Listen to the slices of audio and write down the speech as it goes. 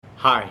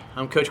Hi,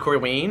 I'm Coach Corey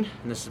Wayne,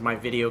 and this is my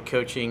video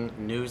coaching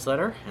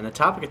newsletter. And the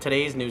topic of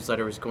today's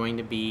newsletter is going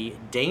to be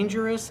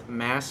dangerous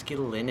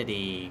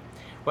masculinity.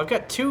 Well, I've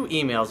got two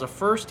emails. The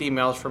first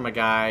email is from a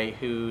guy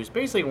who's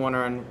basically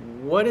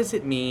wondering, what does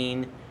it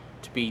mean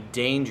to be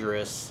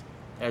dangerous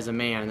as a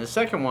man? And the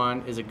second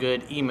one is a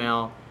good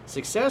email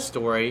success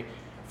story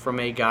from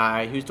a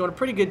guy who's doing a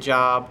pretty good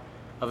job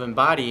of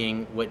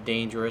embodying what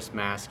dangerous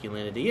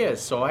masculinity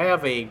is. So I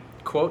have a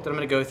quote that I'm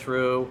going to go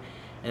through,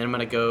 and I'm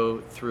going to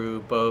go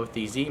through both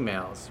these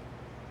emails.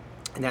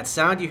 And that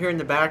sound you hear in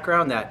the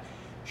background, that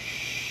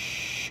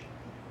shh,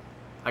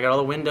 I got all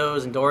the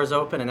windows and doors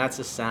open, and that's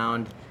the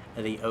sound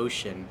of the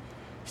ocean.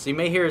 So you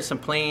may hear some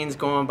planes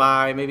going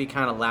by, maybe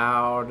kind of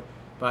loud,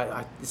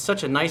 but it's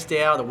such a nice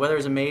day out, the weather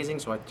is amazing,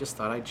 so I just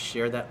thought I'd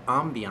share that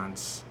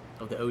ambiance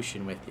of the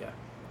ocean with you.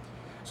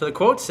 So the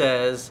quote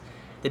says,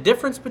 the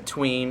difference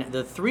between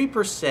the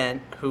 3%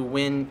 who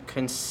win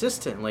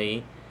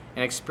consistently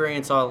and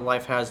experience all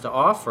life has to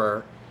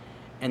offer,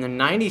 and the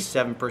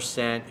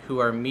 97% who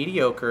are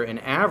mediocre and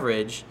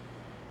average,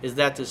 is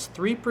that this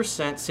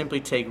 3% simply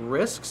take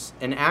risks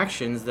and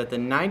actions that the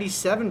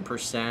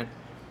 97%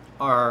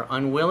 are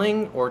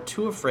unwilling or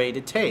too afraid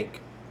to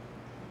take.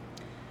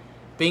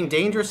 Being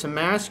dangerous and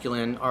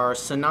masculine are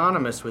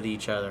synonymous with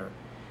each other.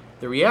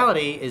 The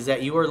reality is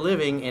that you are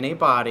living in a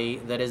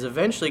body that is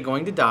eventually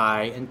going to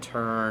die and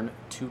turn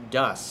to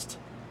dust.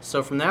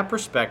 So from that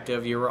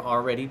perspective, you are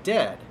already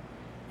dead.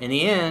 In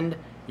the end,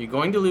 you're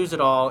going to lose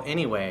it all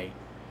anyway.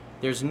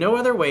 There's no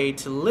other way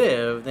to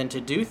live than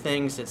to do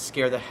things that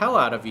scare the hell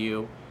out of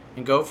you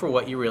and go for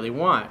what you really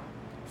want.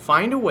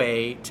 Find a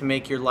way to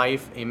make your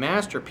life a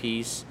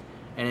masterpiece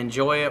and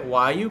enjoy it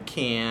while you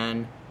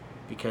can,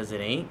 because it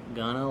ain't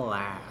gonna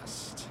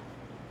last.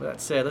 With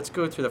that said, let's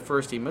go through the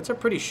first email. It's a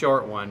pretty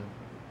short one.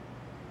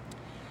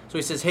 So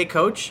he says, hey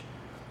coach,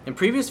 in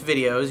previous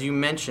videos you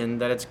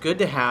mentioned that it's good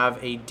to have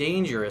a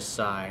dangerous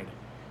side.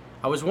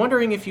 I was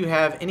wondering if you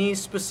have any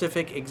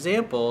specific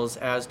examples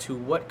as to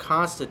what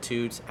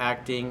constitutes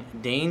acting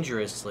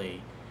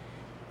dangerously.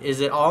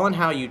 Is it all in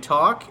how you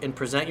talk and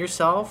present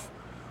yourself?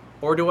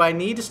 Or do I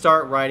need to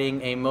start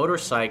riding a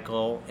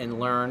motorcycle and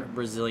learn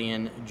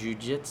Brazilian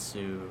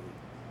Jiu-Jitsu?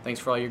 Thanks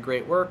for all your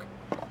great work,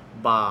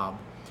 Bob.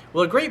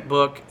 Well, a great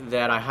book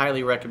that I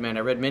highly recommend,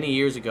 I read many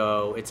years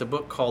ago, it's a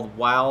book called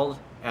Wild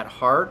at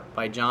Heart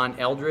by John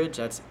Eldredge.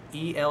 That's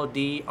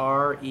Eldredge.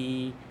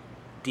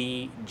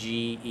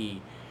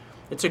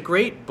 It's a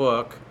great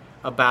book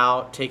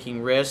about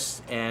taking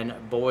risks and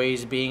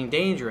boys being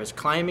dangerous,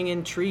 climbing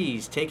in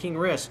trees, taking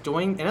risks,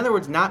 in other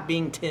words, not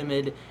being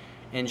timid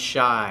and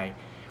shy.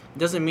 It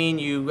doesn't mean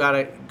you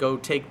gotta go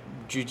take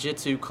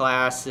jiu-jitsu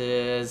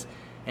classes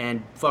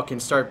and fucking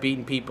start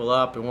beating people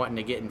up and wanting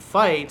to get in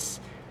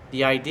fights.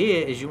 The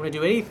idea is you want to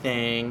do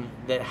anything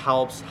that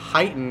helps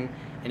heighten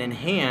and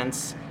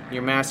enhance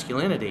your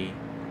masculinity.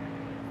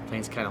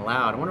 Playing's kind of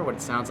loud. I wonder what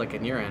it sounds like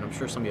on your end. I'm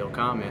sure somebody will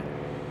comment.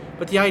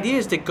 But the idea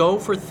is to go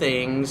for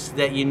things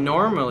that you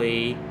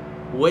normally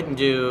wouldn't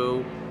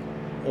do,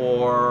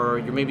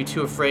 or you're maybe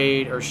too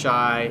afraid or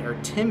shy or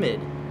timid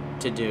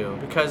to do.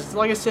 Because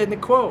like I said in the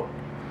quote,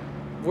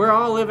 we're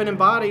all living in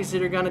bodies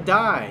that are going to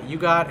die. You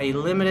got a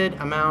limited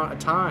amount of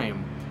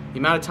time. The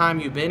amount of time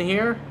you've been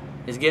here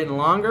is getting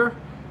longer,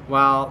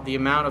 while the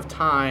amount of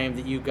time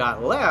that you've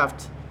got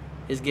left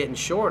is getting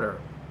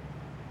shorter.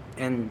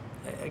 And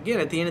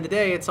again, at the end of the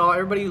day, it's all,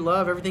 everybody you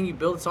love, everything you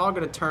build, it's all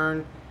going to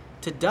turn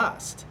to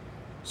dust.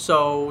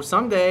 So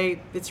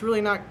someday, it's really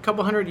not, a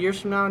couple hundred years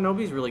from now,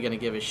 nobody's really going to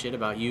give a shit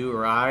about you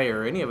or I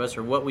or any of us,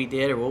 or what we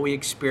did or what we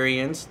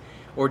experienced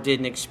or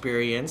didn't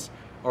experience,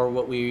 or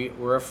what we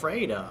were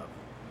afraid of.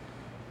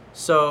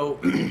 So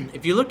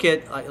if you look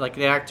at like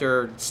the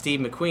actor Steve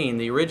McQueen,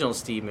 the original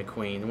Steve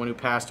McQueen, the one who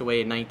passed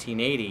away in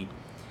 1980,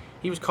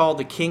 he was called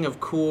the King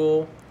of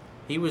Cool.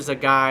 He was a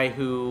guy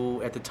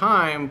who, at the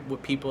time,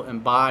 what people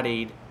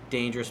embodied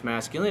dangerous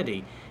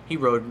masculinity. He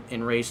rode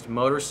and raced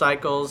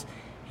motorcycles.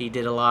 He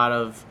did a lot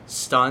of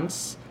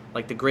stunts,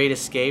 like The Great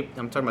Escape.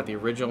 I'm talking about the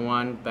original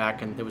one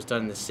that was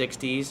done in the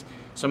 60s.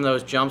 Some of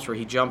those jumps where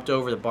he jumped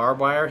over the barbed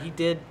wire, he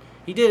did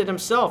it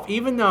himself,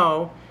 even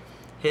though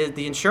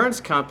the insurance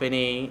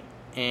company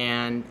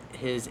and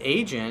his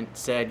agent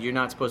said you're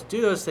not supposed to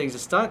do those things. The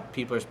stunt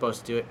people are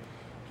supposed to do it.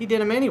 He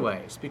did them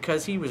anyways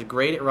because he was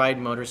great at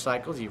riding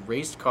motorcycles. He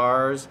raced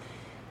cars.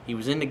 He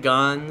was into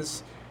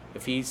guns.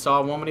 If he saw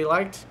a woman he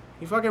liked,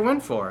 he fucking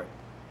went for it.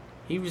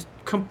 He was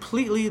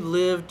completely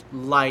lived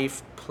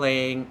life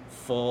playing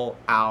full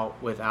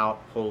out without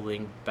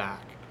holding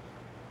back.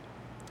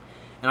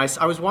 And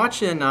I was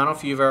watching, I don't know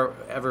if you've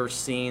ever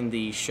seen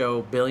the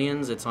show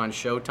Billions. It's on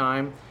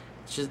Showtime.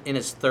 It's just in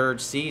its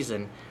third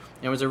season.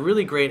 And it was a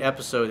really great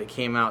episode that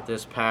came out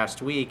this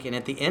past week. And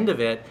at the end of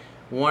it,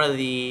 one of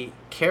the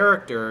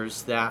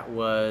characters that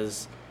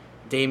was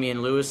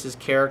Damian Lewis's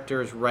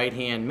character's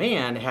right-hand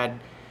man had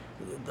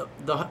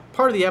the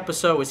part of the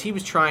episode was he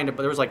was trying to,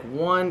 but there was like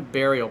one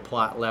burial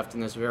plot left in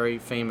this very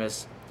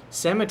famous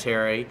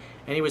cemetery,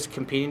 and he was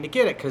competing to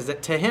get it because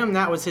to him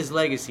that was his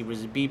legacy,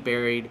 was to be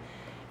buried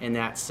in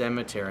that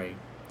cemetery.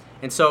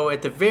 And so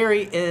at the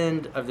very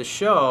end of the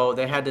show,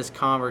 they had this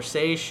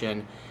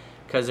conversation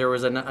because there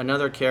was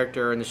another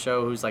character in the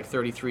show who's like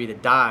 33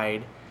 that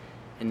died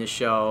in the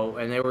show,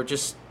 and they were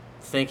just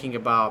thinking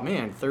about,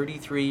 man,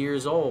 33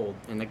 years old,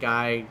 and the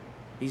guy,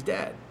 he's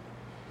dead.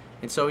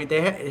 And so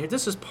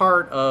this is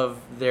part of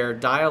their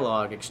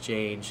dialogue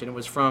exchange, and it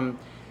was from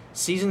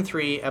Season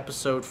 3,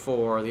 Episode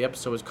 4. The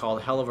episode was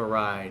called Hell of a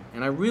Ride,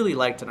 and I really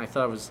liked it, and I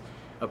thought it was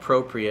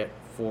appropriate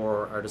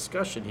for our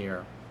discussion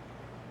here.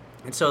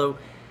 And so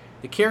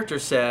the character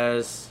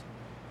says,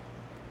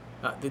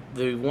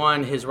 the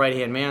one, his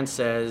right-hand man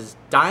says,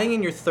 dying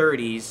in your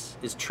 30s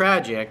is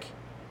tragic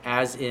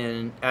as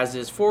is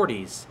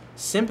 40s.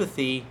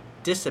 Sympathy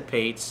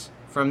dissipates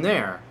from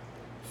there.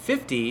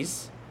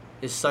 50s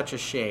is such a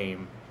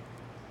shame.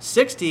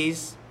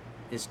 60s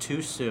is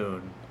too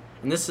soon.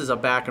 And this is a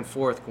back and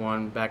forth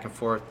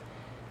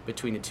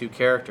between the two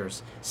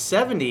characters.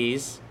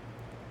 70s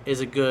is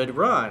a good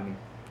run.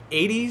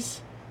 80s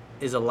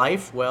is a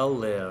life well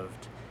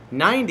lived.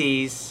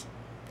 90s,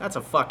 that's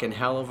a fucking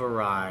hell of a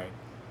ride.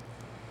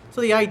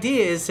 So the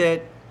idea is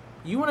that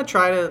you want to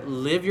try to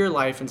live your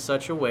life in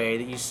such a way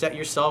that you set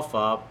yourself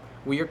up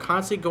where you're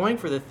constantly going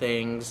for the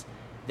things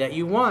that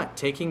you want,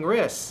 taking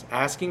risks,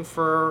 asking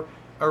for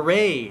a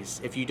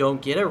raise. If you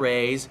don't get a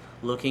raise,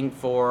 looking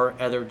for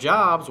other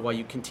jobs while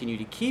you continue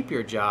to keep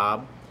your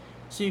job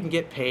so you can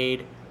get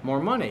paid more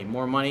money.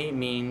 More money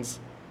means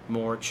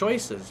more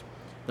choices.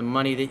 The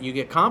money that you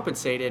get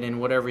compensated in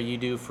whatever you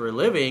do for a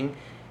living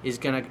is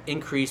going to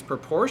increase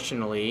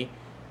proportionally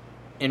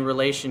in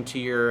relation to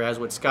your, as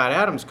what Scott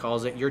Adams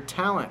calls it, your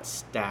talent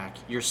stack,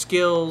 your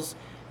skills,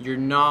 your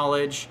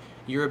knowledge,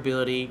 your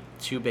ability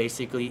to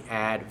basically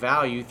add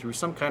value through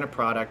some kind of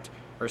product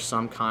or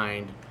some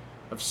kind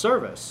of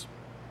service.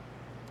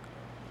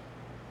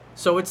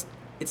 So it's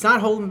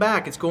not holding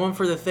back. It's going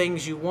for the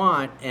things you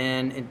want.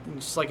 And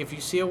just like if you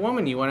see a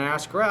woman, you want to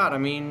ask her out. I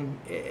mean,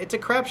 it's a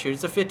crapshoot.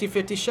 It's a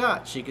 50-50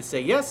 shot. She could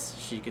say yes.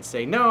 She could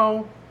say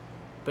no.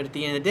 But at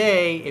the end of the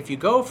day, if you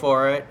go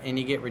for it and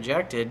you get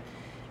rejected,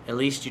 at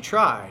least you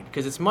tried.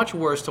 Because it's much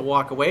worse to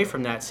walk away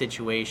from that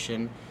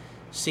situation,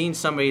 seeing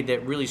somebody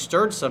that really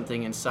stirred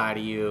something inside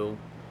of you,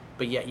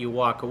 but yet you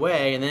walk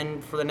away, and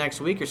then for the next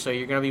week or so,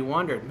 you're going to be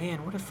wondering,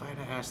 man, what if I'd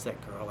have asked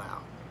that girl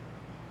out?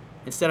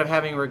 Instead of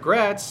having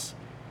regrets,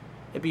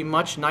 it'd be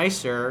much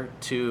nicer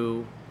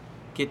to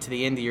get to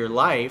the end of your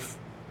life,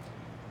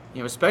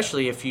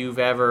 especially if you've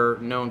ever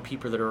known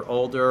people that are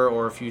older,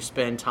 or if you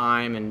spend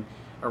time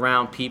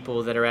around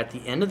people that are at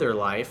the end of their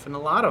life, and a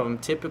lot of them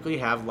typically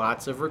have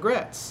lots of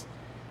regrets.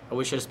 I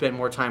wish I'd have spent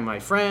more time with my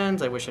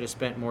friends. I wish I'd have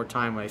spent more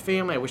time with my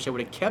family. I wish I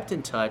would have kept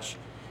in touch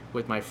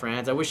with my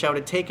friends. I wish I would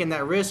have taken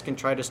that risk and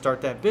tried to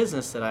start that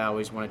business that I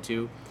always wanted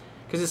to.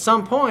 Because at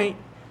some point,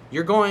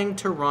 you're going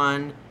to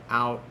run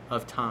out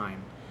of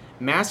time.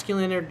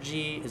 Masculine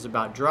energy is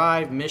about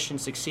drive, mission,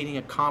 succeeding,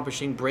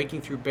 accomplishing,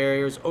 breaking through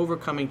barriers,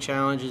 overcoming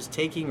challenges,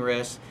 taking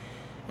risks.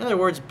 In other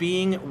words,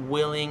 being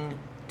willing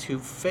to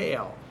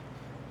fail.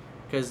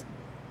 Because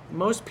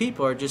most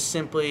people are just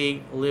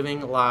simply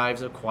living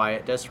lives of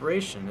quiet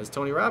desperation. As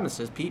Tony Robbins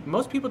says,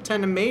 most people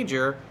tend to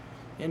major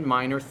in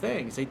minor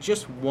things. They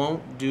just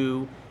won't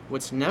do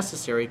what's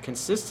necessary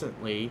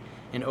consistently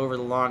and over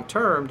the long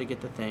term to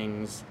get the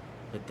things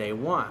that they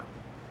want.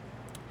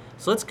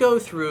 So let's go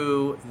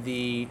through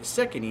the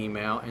second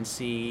email and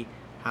see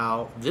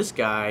how this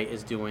guy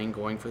is doing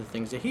going for the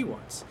things that he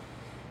wants.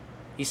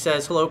 He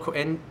says, hello,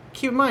 and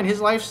keep in mind,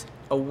 his life's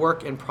a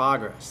work in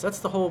progress. That's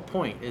the whole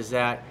point, is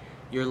that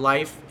your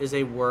life is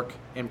a work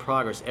in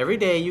progress. Every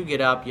day you get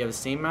up, you have the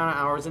same amount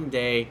of hours in a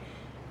day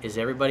as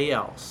everybody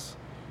else.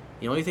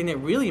 The only thing that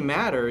really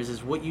matters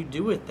is what you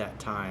do at that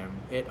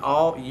time.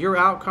 Your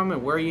outcome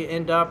and where you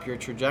end up, your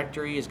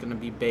trajectory is going to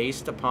be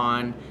based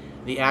upon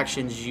the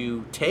actions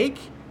you take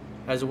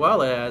as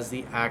well as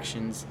the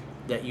actions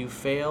that you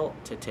fail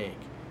to take.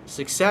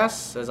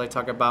 Success, as I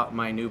talk about in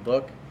my new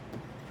book,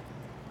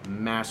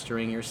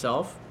 Mastering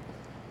Yourself,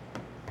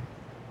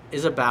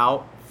 is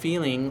about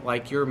feeling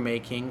like you're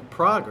making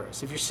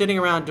progress. If you're sitting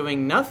around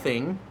doing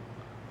nothing,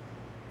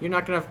 you're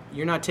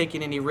not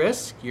taking any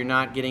risk, you're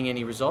not getting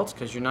any results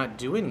because you're not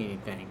doing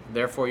anything.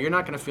 Therefore, you're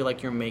not going to feel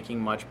like you're making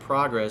much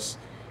progress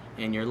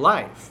in your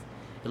life.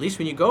 At least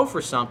when you go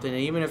for something,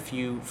 and even if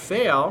you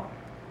fail,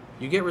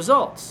 you get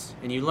results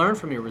and you learn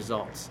from your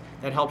results.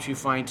 That helps you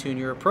fine-tune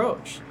your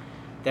approach.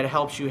 That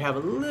helps you have a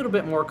little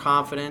bit more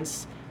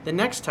confidence the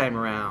next time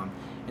around.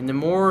 And the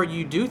more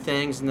you do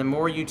things and the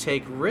more you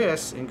take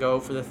risks and go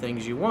for the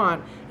things you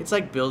want, it's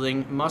like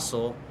building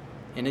muscle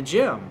in a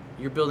gym.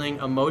 You're building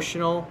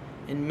emotional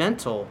and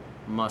mental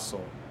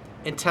muscle.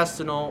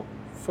 Intestinal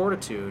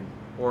fortitude,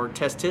 or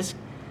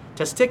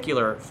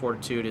testicular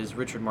fortitude, as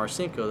Richard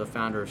Marcinko, the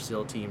founder of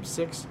SEAL Team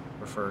 6,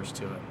 refers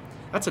to it.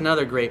 That's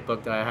another great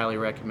book that I highly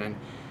recommend.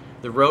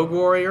 The Rogue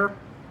Warrior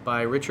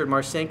by Richard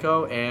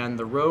Marcinko and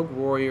The Rogue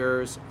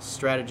Warrior's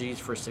Strategies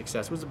for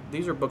Success.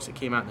 These are books that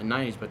came out in the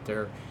 90s, but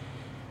they're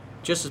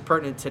just as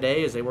pertinent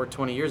today as they were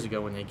 20 years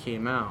ago when they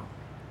came out.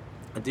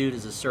 A dude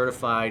is a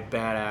certified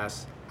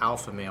badass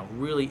alpha male.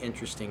 Really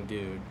interesting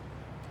dude.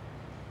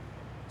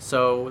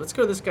 So let's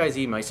go to this guy's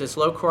email. He says,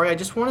 "Hello, Corey. I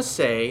just want to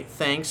say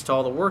thanks to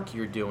all the work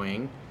you're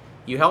doing.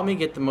 You helped me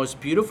get the most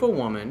beautiful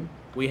woman.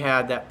 We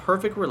had that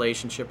perfect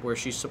relationship where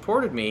she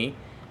supported me,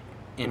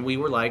 and we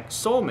were like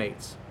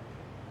soulmates.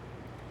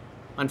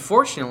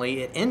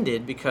 Unfortunately, it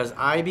ended because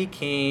I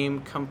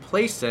became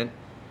complacent,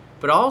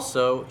 but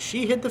also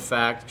she hid the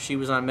fact she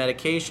was on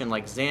medication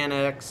like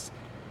Xanax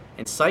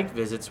and psych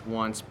visits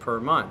once per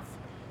month.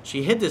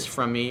 She hid this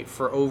from me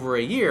for over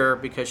a year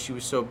because she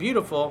was so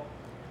beautiful.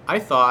 I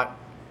thought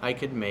I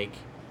could make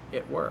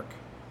it work."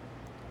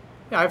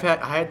 Yeah,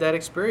 I had that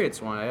experience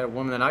once. I had a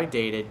woman that I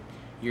dated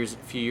a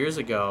few years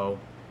ago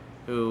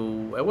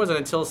who, it wasn't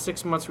until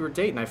 6 months we were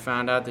dating I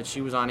found out that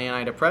she was on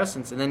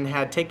antidepressants and then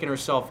had taken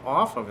herself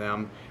off of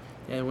them.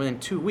 And within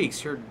 2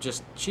 weeks,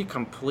 she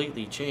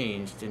completely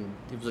changed, and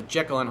it was a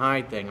Jekyll and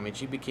Hyde thing. I mean,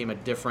 she became a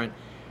different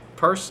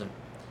person.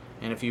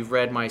 And if you've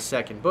read my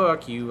second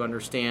book, you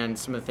understand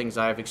some of the things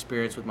I've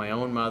experienced with my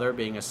own mother,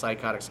 being a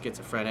psychotic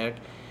schizophrenic,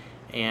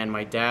 and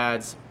my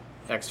dad's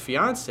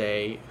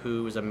ex-fiance,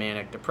 who was a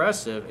manic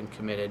depressive and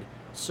committed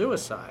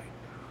suicide.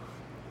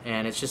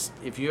 And it's just,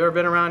 if you've ever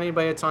been around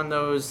anybody that's on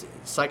those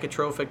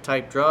psychotropic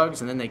type drugs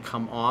and then they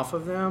come off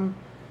of them,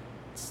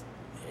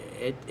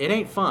 it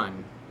ain't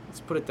fun.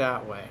 Let's put it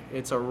that way.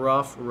 It's a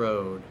rough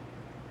road.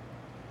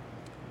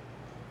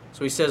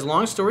 So he says,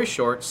 long story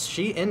short,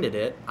 she ended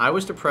it. I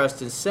was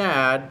depressed and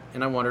sad,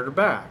 and I wanted her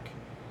back.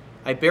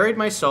 I buried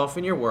myself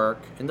in your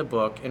work, in the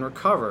book, and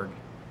recovered.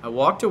 I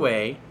walked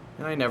away,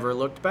 and I never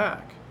looked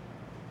back.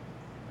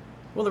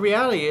 Well, the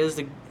reality is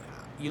that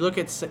you look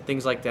at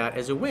things like that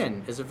as a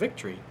win, as a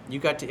victory. You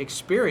got to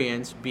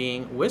experience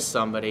being with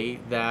somebody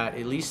that,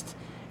 at least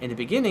in the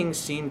beginning,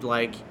 seemed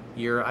like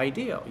your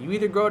ideal. You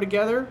either grow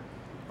together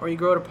or you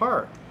grow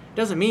apart. It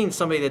doesn't mean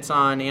somebody that's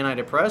on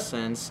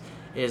antidepressants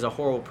is a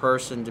horrible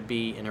person to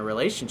be in a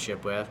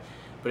relationship with,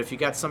 but if you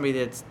got somebody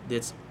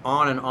that's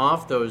on and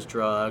off those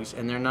drugs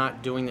and they're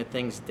not doing the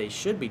things that they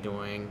should be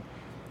doing,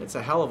 it's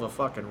a hell of a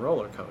fucking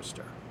roller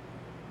coaster.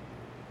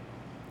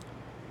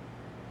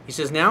 He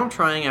says, now I'm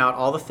trying out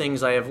all the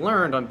things I have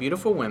learned on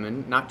beautiful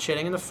women. Not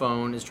chatting on the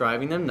phone is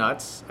driving them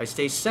nuts. I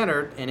stay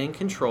centered and in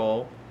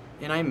control,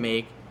 and I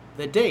make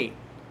the date.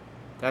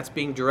 That's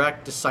being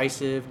direct,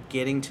 decisive,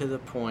 getting to the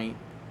point,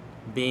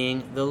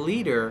 being the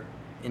leader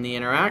in the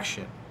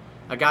interaction.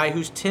 A guy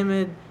who's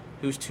timid,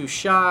 who's too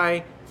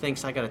shy,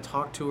 thinks I got to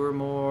talk to her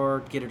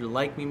more, get her to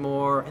like me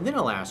more, and then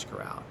I'll ask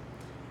her out.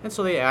 And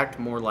so they act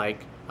more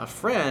like a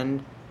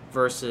friend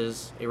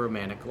versus a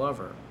romantic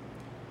lover.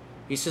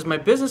 He says, my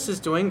business is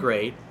doing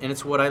great, and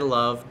it's what I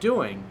love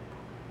doing.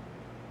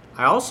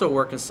 I also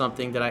work in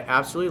something that I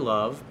absolutely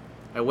love.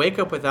 I wake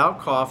up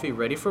without coffee,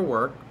 ready for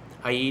work.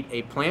 I eat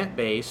a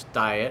plant-based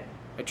diet.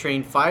 I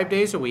train 5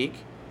 days a week,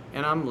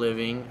 and I'm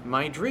living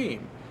my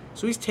dream.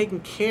 So he's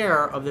taking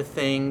care of the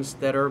things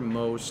that are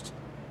most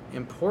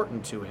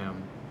important to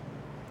him.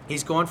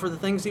 He's going for the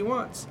things he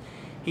wants.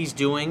 He's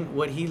doing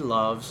what he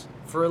loves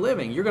for a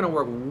living. You're going to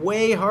work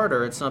way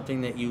harder at something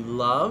that you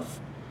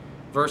love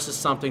versus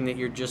something that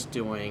you're just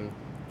doing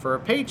for a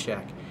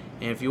paycheck.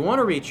 And if you want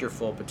to reach your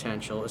full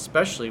potential,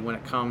 especially when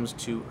it comes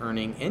to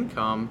earning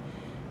income,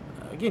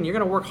 again, you're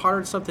going to work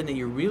hard at something that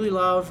you really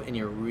love and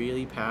you're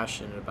really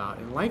passionate about.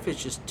 And life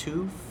is just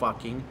too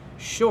fucking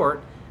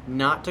short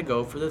not to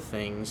go for the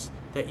things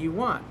that you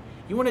want.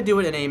 You want to do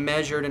it in a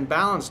measured and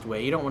balanced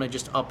way. You don't want to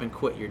just up and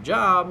quit your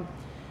job.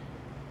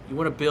 You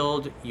want to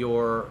build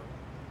your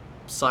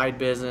side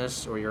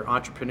business or your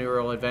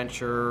entrepreneurial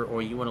adventure,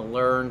 or you want to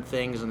learn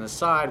things on the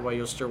side while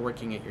you're still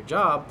working at your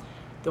job.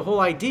 The whole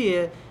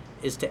idea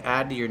is to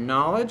add to your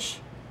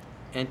knowledge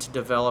and to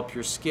develop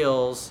your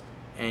skills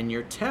and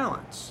your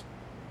talents,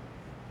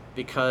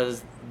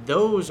 because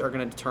those are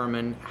going to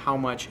determine how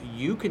much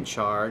you can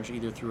charge,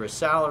 either through a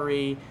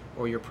salary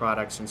or your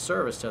products and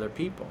service to other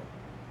people.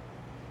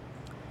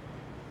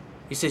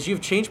 He says,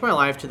 you've changed my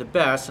life to the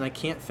best, and I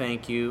can't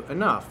thank you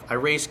enough. I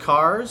race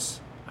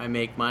cars, I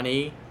make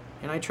money,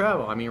 and I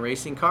travel. I mean,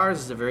 racing cars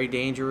is a very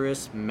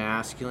dangerous,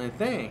 masculine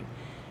thing.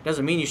 It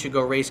doesn't mean you should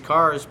go race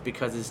cars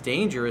because it's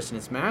dangerous and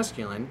it's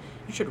masculine.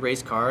 You should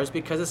race cars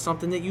because it's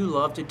something that you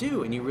love to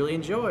do and you really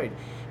enjoyed.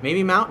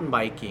 Maybe mountain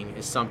biking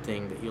is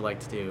something that you like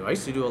to do. I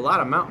used to do a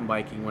lot of mountain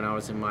biking when I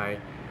was in my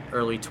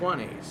early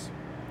 20s.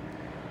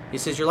 He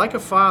says, you're like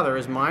a father,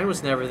 as mine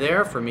was never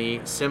there for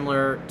me,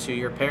 similar to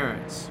your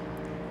parents.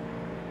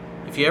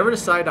 If you ever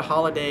decide to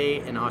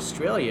holiday in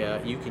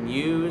Australia, you can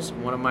use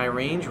one of my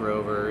Range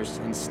Rovers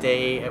and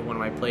stay at one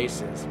of my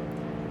places.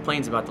 The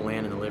plane's about to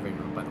land in the living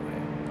room, by the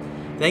way.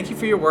 Thank you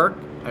for your work.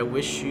 I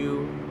wish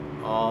you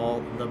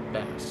all the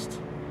best.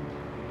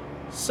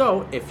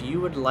 So, if you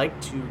would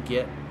like to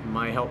get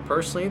my help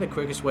personally, the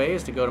quickest way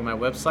is to go to my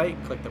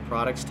website, click the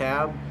products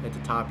tab at the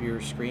top of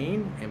your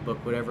screen, and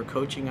book whatever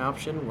coaching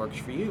option works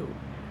for you.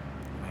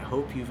 I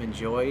hope you've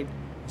enjoyed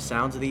the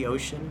sounds of the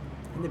ocean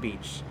and the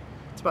beach.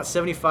 It's about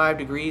 75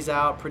 degrees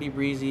out, pretty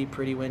breezy,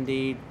 pretty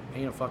windy,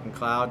 ain't a fucking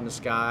cloud in the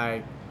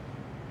sky.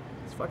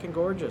 It's fucking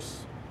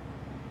gorgeous.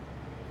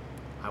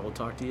 I will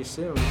talk to you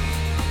soon.